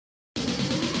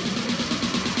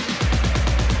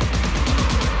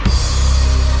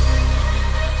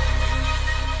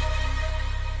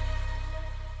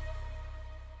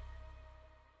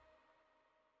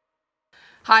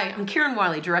Hi, I'm Karen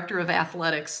Wiley, Director of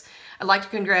Athletics. I'd like to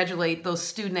congratulate those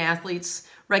student athletes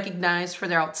recognized for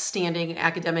their outstanding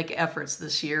academic efforts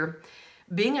this year.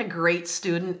 Being a great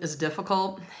student is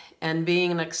difficult, and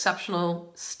being an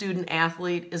exceptional student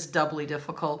athlete is doubly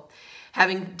difficult.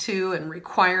 Having to and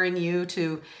requiring you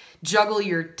to juggle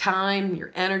your time,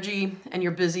 your energy, and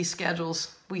your busy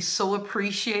schedules. We so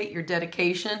appreciate your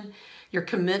dedication, your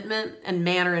commitment, and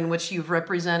manner in which you've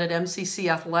represented MCC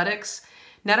Athletics,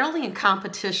 not only in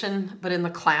competition, but in the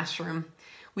classroom.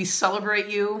 We celebrate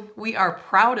you, we are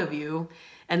proud of you,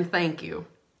 and thank you.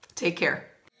 Take care.